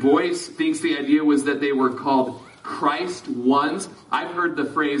Montgomery Boyce thinks the idea was that they were called Christ ones. I've heard the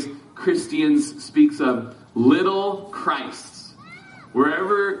phrase Christians speaks of little Christs.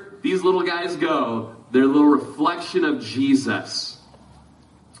 Wherever these little guys go, they're a little reflection of Jesus.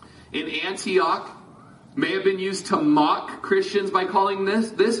 In Antioch, may have been used to mock Christians by calling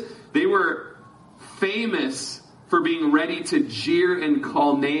this. They were famous for being ready to jeer and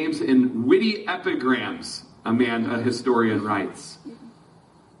call names in witty epigrams, a historian writes.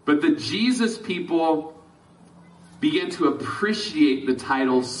 But the Jesus people began to appreciate the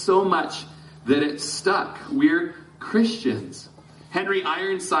title so much that it stuck. We're Christians. Henry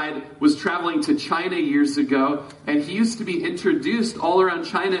Ironside was traveling to China years ago, and he used to be introduced all around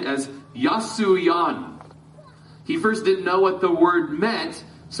China as Yasu Yan. He first didn't know what the word meant,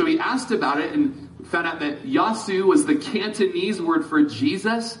 so he asked about it and found out that Yasu was the Cantonese word for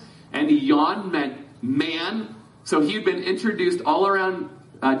Jesus, and Yan meant man. So he had been introduced all around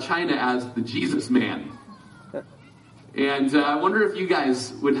China as the Jesus man. And I wonder if you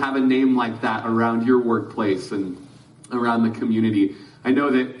guys would have a name like that around your workplace and around the community. I know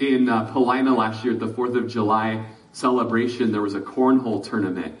that in Paulina last year at the 4th of July celebration, there was a cornhole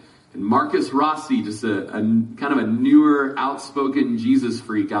tournament. And Marcus Rossi, just a kind of a newer, outspoken Jesus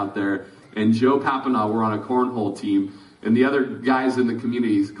freak out there, and Joe Papanaugh were on a cornhole team. And the other guys in the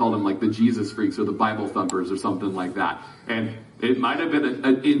community called them like the Jesus freaks or the Bible thumpers or something like that. And it might have been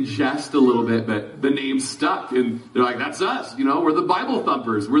in jest a little bit, but the name stuck. And they're like, that's us. You know, we're the Bible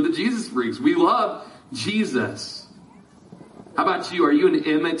thumpers. We're the Jesus freaks. We love Jesus. How about you? Are you an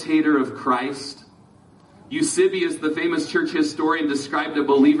imitator of Christ? Eusebius, the famous church historian, described a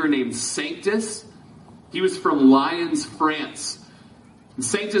believer named Sanctus. He was from Lyons, France. And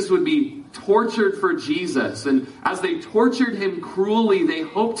Sanctus would be tortured for Jesus. And as they tortured him cruelly, they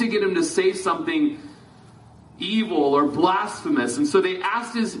hoped to get him to say something evil or blasphemous. And so they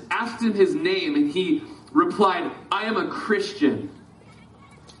asked him his name, and he replied, I am a Christian.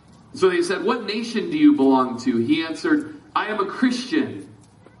 So they said, what nation do you belong to? He answered, I am a Christian.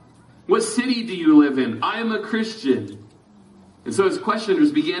 What city do you live in? I am a Christian. And so his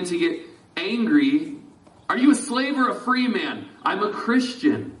questioners began to get angry. Are you a slave or a free man? I'm a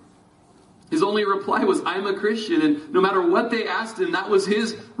Christian. His only reply was, I'm a Christian. And no matter what they asked him, that was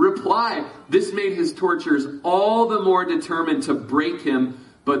his reply. This made his torturers all the more determined to break him,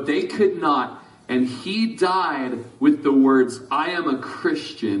 but they could not. And he died with the words, I am a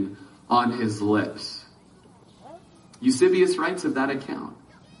Christian, on his lips. Eusebius writes of that account.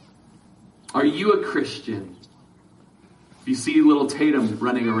 Are you a Christian? If you see little Tatum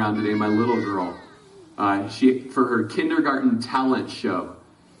running around today, my little girl, for her kindergarten talent show,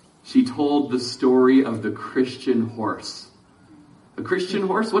 she told the story of the Christian horse. A Christian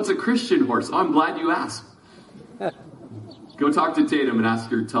horse? What's a Christian horse? Oh, I'm glad you asked. Go talk to Tatum and ask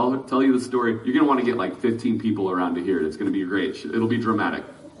her, tell you the story. You're going to want to get like 15 people around to hear it. It's going to be great. It'll be dramatic.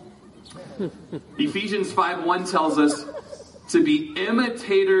 Ephesians 5:1 tells us to be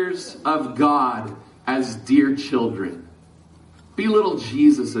imitators of God as dear children. Be little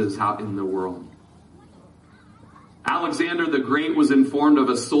Jesuses out in the world. Alexander the Great was informed of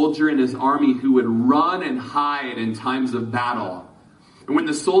a soldier in his army who would run and hide in times of battle. And when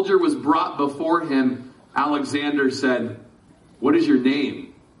the soldier was brought before him, Alexander said, what is your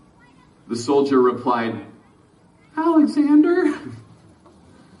name? The soldier replied, Alexander.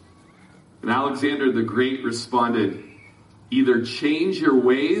 And Alexander the Great responded, either change your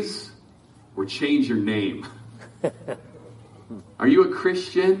ways or change your name. Are you a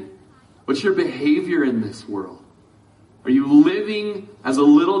Christian? What's your behavior in this world? Are you living as a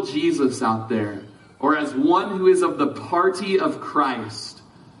little Jesus out there, or as one who is of the party of Christ?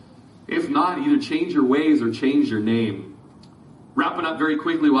 If not, either change your ways or change your name. Wrapping up very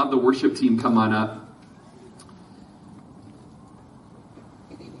quickly, we'll have the worship team come on up.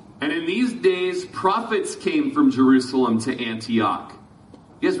 And in these days, prophets came from Jerusalem to Antioch.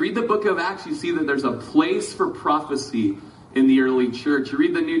 You guys read the book of Acts, you see that there's a place for prophecy in the early church. You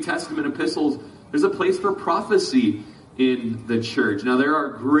read the New Testament epistles, there's a place for prophecy in the church. Now, there are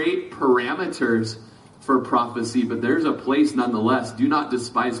great parameters for prophecy, but there's a place nonetheless. Do not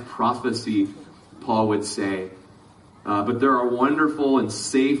despise prophecy, Paul would say. But there are wonderful and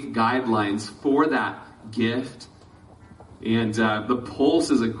safe guidelines for that gift. And the Pulse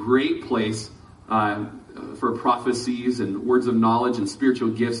is a great place for prophecies and words of knowledge and spiritual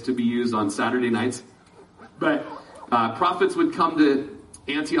gifts to be used on Saturday nights. But prophets would come to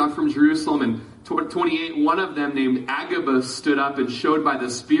Antioch from Jerusalem, and 28, one of them named Agabus stood up and showed by the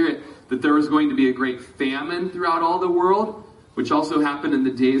Spirit that there was going to be a great famine throughout all the world, which also happened in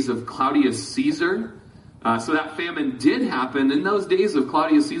the days of Claudius Caesar. So that famine did happen in those days of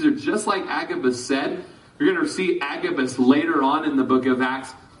Claudius Caesar, just like Agabus said. You're going to see Agabus later on in the book of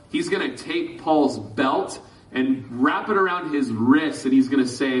Acts. He's going to take Paul's belt and wrap it around his wrist, and he's going to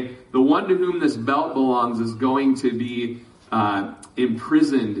say, the one to whom this belt belongs is going to be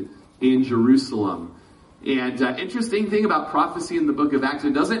imprisoned in Jerusalem. And interesting thing about prophecy in the book of Acts,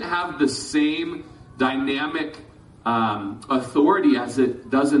 it doesn't have the same dynamic authority as it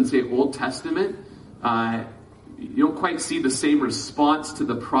does in, say, Old Testament. You don't quite see the same response to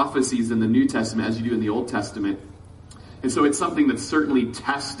the prophecies in the New Testament as you do in the Old Testament. And so it's something that's certainly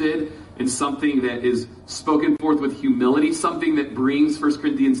tested and something that is spoken forth with humility, something that brings, 1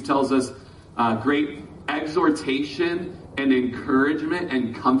 Corinthians tells us, great exhortation and encouragement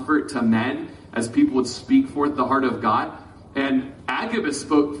and comfort to men as people would speak forth the heart of God. And Agabus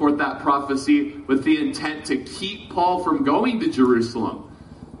spoke forth that prophecy with the intent to keep Paul from going to Jerusalem.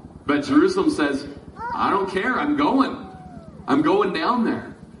 But Jerusalem says, I don't care, I'm going. I'm going down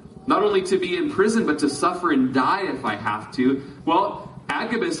there. Not only to be in prison, but to suffer and die if I have to. Well,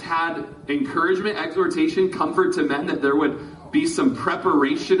 Agabus had encouragement, exhortation, comfort to men that there would be some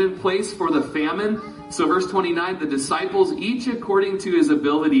preparation in place for the famine. So verse 29, the disciples, each according to his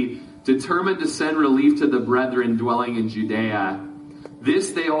ability, determined to send relief to the brethren dwelling in Judea.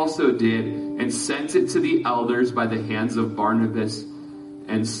 This they also did, and sent it to the elders by the hands of Barnabas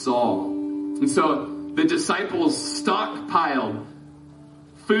and Saul. And so the disciples stockpiled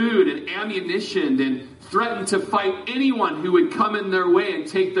food and ammunition and threatened to fight anyone who would come in their way and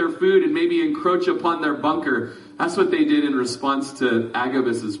take their food and maybe encroach upon their bunker. That's what they did in response to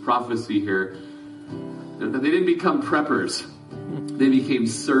Agabus's prophecy here. They didn't become preppers. They became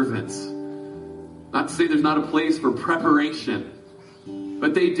servants. Not to say there's not a place for preparation,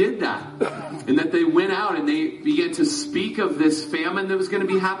 but they did that. And that they went out and they began to speak of this famine that was going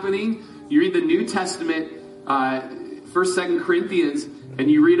to be happening. You read the New Testament, 1st, 2nd Corinthians, and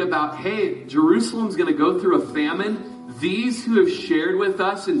you read about, hey, Jerusalem's going to go through a famine. These who have shared with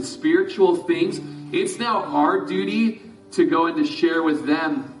us in spiritual things, it's now our duty to go and to share with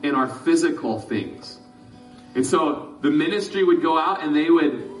them in our physical things. And so the ministry would go out and they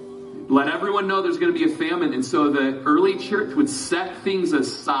would let everyone know there's going to be a famine. And so the early church would set things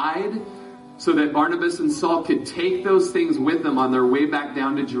aside so that Barnabas and Saul could take those things with them on their way back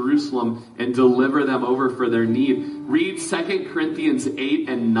down to Jerusalem and deliver them over for their need. Read 2 Corinthians 8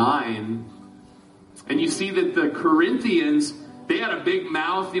 and 9. And you see that the Corinthians, they had a big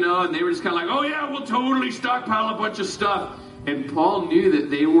mouth, and they were just kind of like, oh yeah, we'll totally stockpile a bunch of stuff. And Paul knew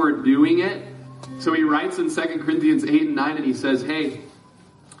that they weren't doing it. So he writes in 2 Corinthians 8 and 9, and he says, hey,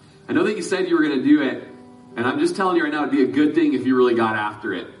 I know that you said you were going to do it, and I'm just telling you right now, it'd be a good thing if you really got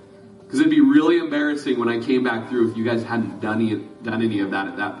after it. Because it'd be really embarrassing when I came back through if you guys hadn't done any of that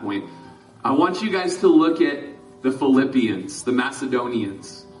at that point. I want you guys to look at the Philippians, the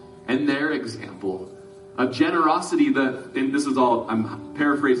Macedonians, and their example of generosity. And this is all, I'm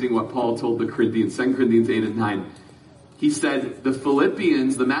paraphrasing what Paul told the Corinthians, 2 Corinthians 8 and 9. He said, the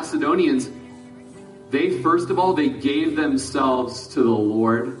Philippians, the Macedonians, they, first of all, they gave themselves to the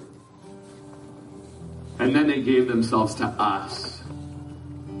Lord. And then they gave themselves to us.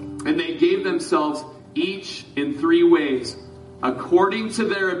 And they gave themselves each in 3 ways, according to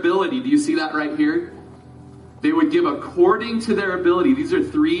their ability. Do you see that right here? They would give according to their ability. These are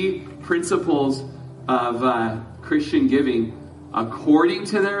 3 principles of Christian giving. According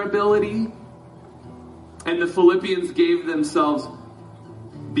to their ability. And the Philippians gave themselves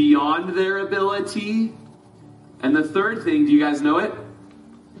beyond their ability. And the third thing, do you guys know it?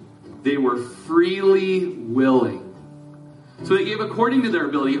 They were freely willing. So they gave according to their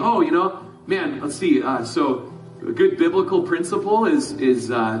ability. Oh, let's see. So a good biblical principle is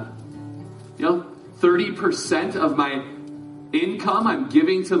 30% of my income I'm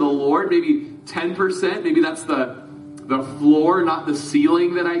giving to the Lord. Maybe 10%. Maybe that's the floor, not the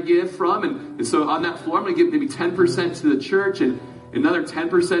ceiling that I give from. And so on that floor, I'm going to give maybe 10% to the church and another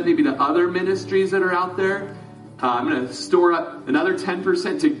 10% maybe to other ministries that are out there. I'm going to store up another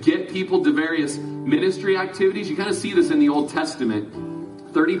 10% to get people to various ministry activities. You kind of see this in the Old Testament.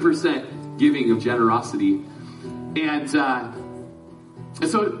 30% giving of generosity. And so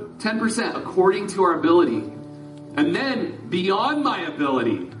 10% according to our ability. And then beyond my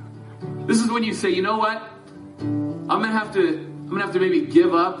ability. This is when you say, you know what? I'm going to have to maybe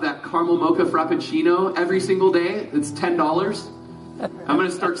give up that caramel mocha frappuccino every single day. It's $10. I'm going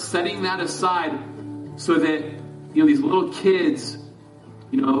to start setting that aside so that, these little kids,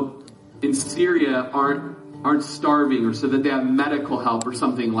 in Syria aren't starving, or so that they have medical help or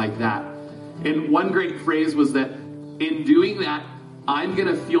something like that. And one great phrase was that in doing that, I'm going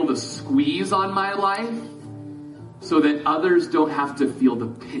to feel the squeeze on my life so that others don't have to feel the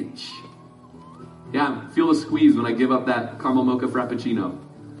pinch. Yeah, feel the squeeze when I give up that caramel mocha frappuccino.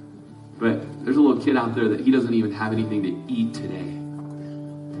 But there's a little kid out there that he doesn't even have anything to eat today.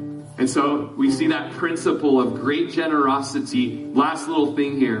 And so we see that principle of great generosity. Last little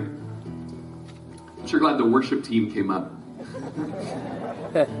thing here. I'm sure glad the worship team came up.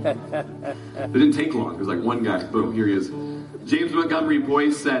 It didn't take long. It was like one guy. Boom, here he is. James Montgomery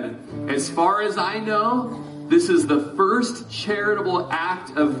Boyce said, as far as I know, this is the first charitable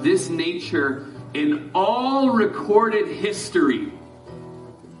act of this nature in all recorded history.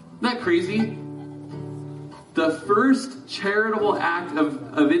 Isn't that crazy? The first charitable act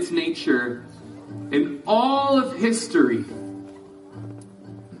of its nature in all of history.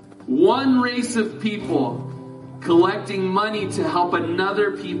 One race of people collecting money to help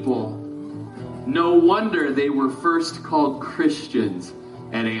another people. No wonder they were first called Christians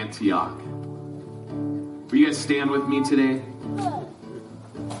at Antioch. Will you guys stand with me today?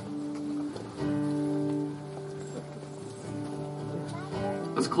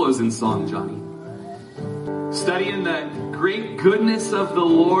 Let's close in song, Johnny. Studying the great goodness of the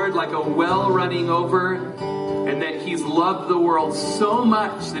Lord like a well running over, and that He's loved the world so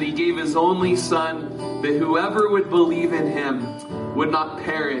much that He gave His only Son, that whoever would believe in Him would not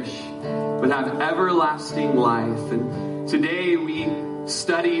perish, but have everlasting life. And today we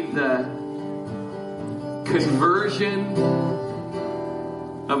studied the conversion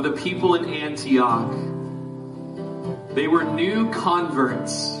of the people in Antioch. They were new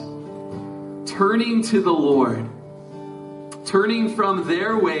converts, turning to the Lord, turning from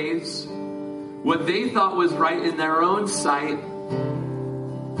their ways, what they thought was right in their own sight,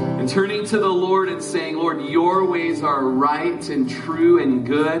 and turning to the Lord and saying, Lord, your ways are right and true and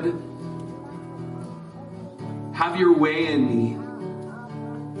good. Have your way in me.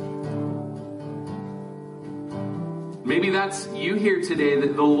 Maybe that's you here today,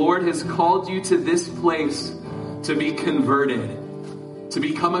 that the Lord has called you to this place to be converted, to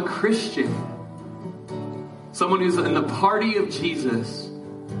become a Christian, someone who's in the party of Jesus.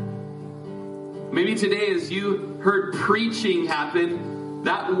 Maybe today, as you heard preaching happen,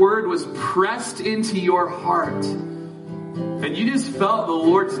 that word was pressed into your heart, and you just felt the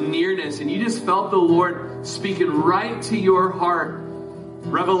Lord's nearness, and you just felt the Lord speaking right to your heart.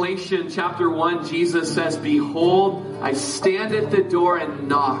 Revelation chapter 1, Jesus says, behold, I stand at the door and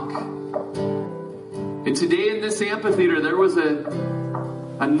knock. And today in this amphitheater, there was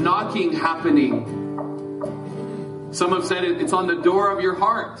a knocking happening. Some have said it's on the door of your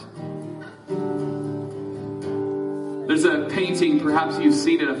heart. There's a painting, perhaps you've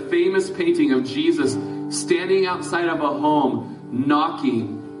seen it, a famous painting of Jesus standing outside of a home,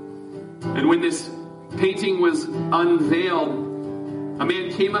 knocking. And when this painting was unveiled, a man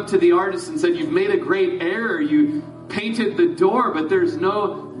came up to the artist and said, you've made a great error. You painted the door, but there's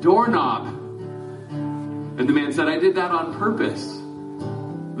no doorknob. And the man said, I did that on purpose.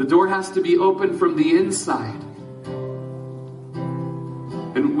 The door has to be open from the inside.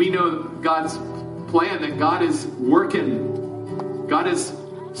 And we know God's plan, that God is working. God is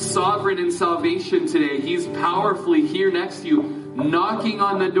sovereign in salvation today. He's powerfully here next to you, knocking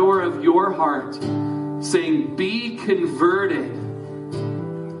on the door of your heart, saying, be converted.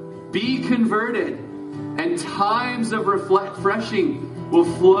 Be converted. And times of refreshing will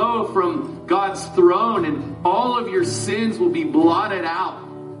flow from God's throne, and all of your sins will be blotted out.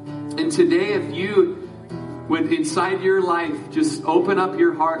 And today, if you would, inside your life, just open up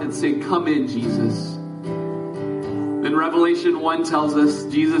your heart and say, come in, Jesus. Then Revelation 1 tells us,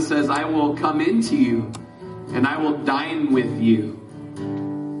 Jesus says, I will come into you, and I will dine with you,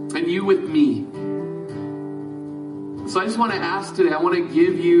 and you with me. So I just want to ask today, I want to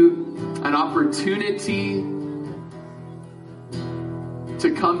give you an opportunity to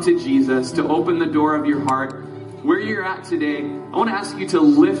come to Jesus, to open the door of your heart. Where you're at today, I want to ask you to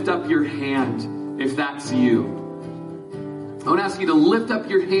lift up your hand if that's you. I want to ask you to lift up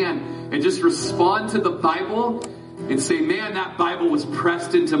your hand and just respond to the Bible and say, man, that Bible was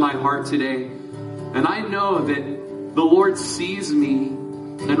pressed into my heart today. And I know that the Lord sees me.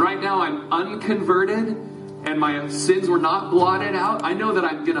 And right now I'm unconverted and my sins were not blotted out. I know that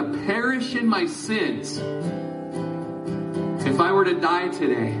I'm going to perish in my sins if I were to die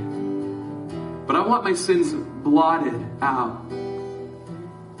today. But I want my sins blotted out.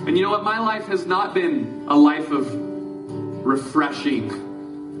 And you know what? My life has not been a life of refreshing.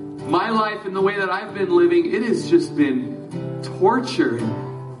 My life and the way that I've been living, it has just been torture.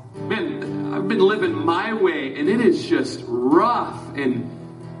 Man, I've been living my way, and it is just rough. And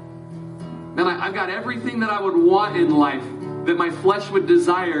man, I've got everything that I would want in life, that my flesh would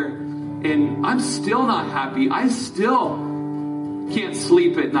desire, and I'm still not happy. I still can't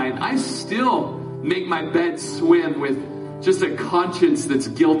sleep at night. I still make my bed swim with just a conscience that's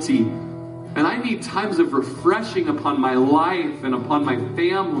guilty. And I need times of refreshing upon my life and upon my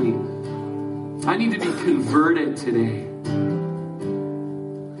family. I need to be converted today.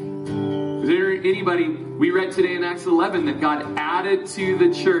 Is there anybody, we read today in Acts 11 that God added to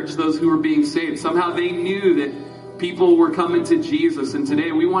the church those who were being saved. Somehow they knew that people were coming to Jesus. And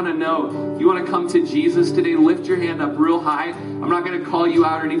today we want to know, you want to come to Jesus today? Lift your hand up real high. I'm not going to call you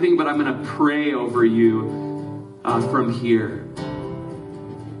out or anything, but I'm going to pray over you from here.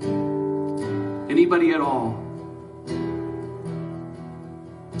 anybody at all.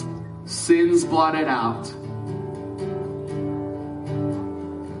 Sins blotted out.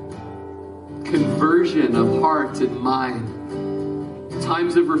 Conversion of heart and mind.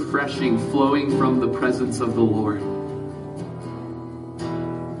 Times of refreshing flowing from the presence of the Lord.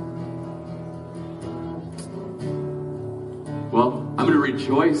 Well, I'm going to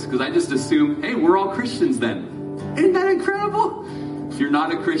rejoice because I just assume, hey, we're all Christians then. Isn't that incredible? If you're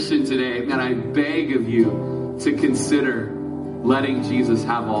not a Christian today, man, I beg of you to consider letting Jesus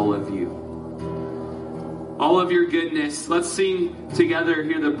have all of you. All of your goodness. Let's sing together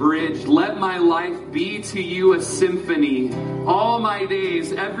here the bridge. Let my life be to you a symphony. All my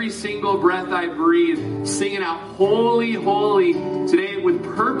days, every single breath I breathe, singing out holy, holy. Today with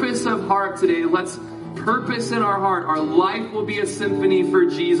purpose of heart today, let's purpose in our heart. Our life will be a symphony for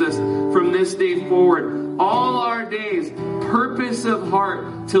Jesus from this day forward. All our days, purpose of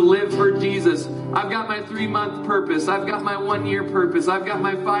heart to live for Jesus. I've got my 3-month purpose. I've got my 1-year purpose. I've got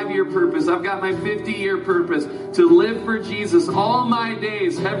my 5-year purpose. I've got my 50-year purpose to live for Jesus. All my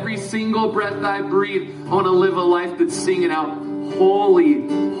days, every single breath I breathe, I want to live a life that's singing out, holy,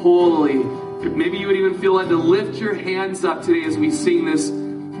 holy. Maybe you would even feel led to lift your hands up today as we sing this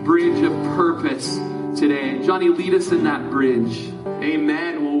bridge of purpose today. Johnny, lead us in that bridge.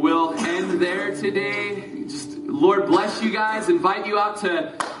 Amen. Well, we'll end there today. Lord bless you guys. Invite you out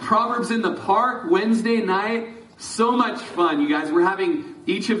to Proverbs in the Park Wednesday night. So much fun, you guys. We're having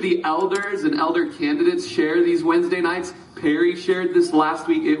each of the elders and elder candidates share these Wednesday nights. Perry shared this last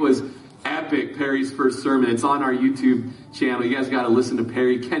week. It was epic, Perry's first sermon. It's on our YouTube channel. You guys got to listen to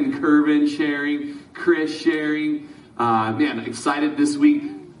Perry. Ken Kervin sharing. Chris sharing. Man, excited this week.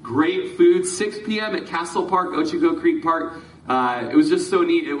 Great food. 6 p.m. at Castle Park, Ochoco Creek Park. It was just so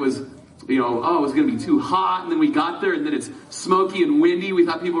neat. It was, it was going to be too hot. And then we got there and then it's smoky and windy. We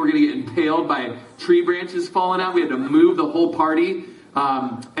thought people were going to get impaled by tree branches falling out. We had to move the whole party.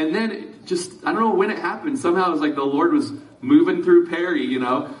 And then I don't know when it happened. Somehow it was like the Lord was moving through Perry,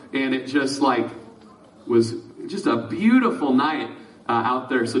 and it just was just a beautiful night out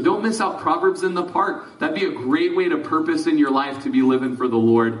there. So don't miss out Proverbs in the Park. That'd be a great way to purpose in your life to be living for the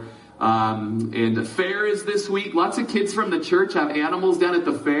Lord. And the fair is this week. Lots of kids from the church have animals down at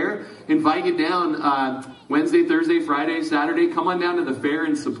the fair. Invite you down Wednesday, Thursday, Friday, Saturday. Come on down to the fair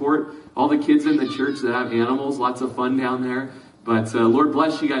and support all the kids in the church that have animals. Lots of fun down there. But Lord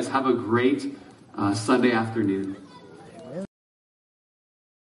bless you guys. Have a great Sunday afternoon.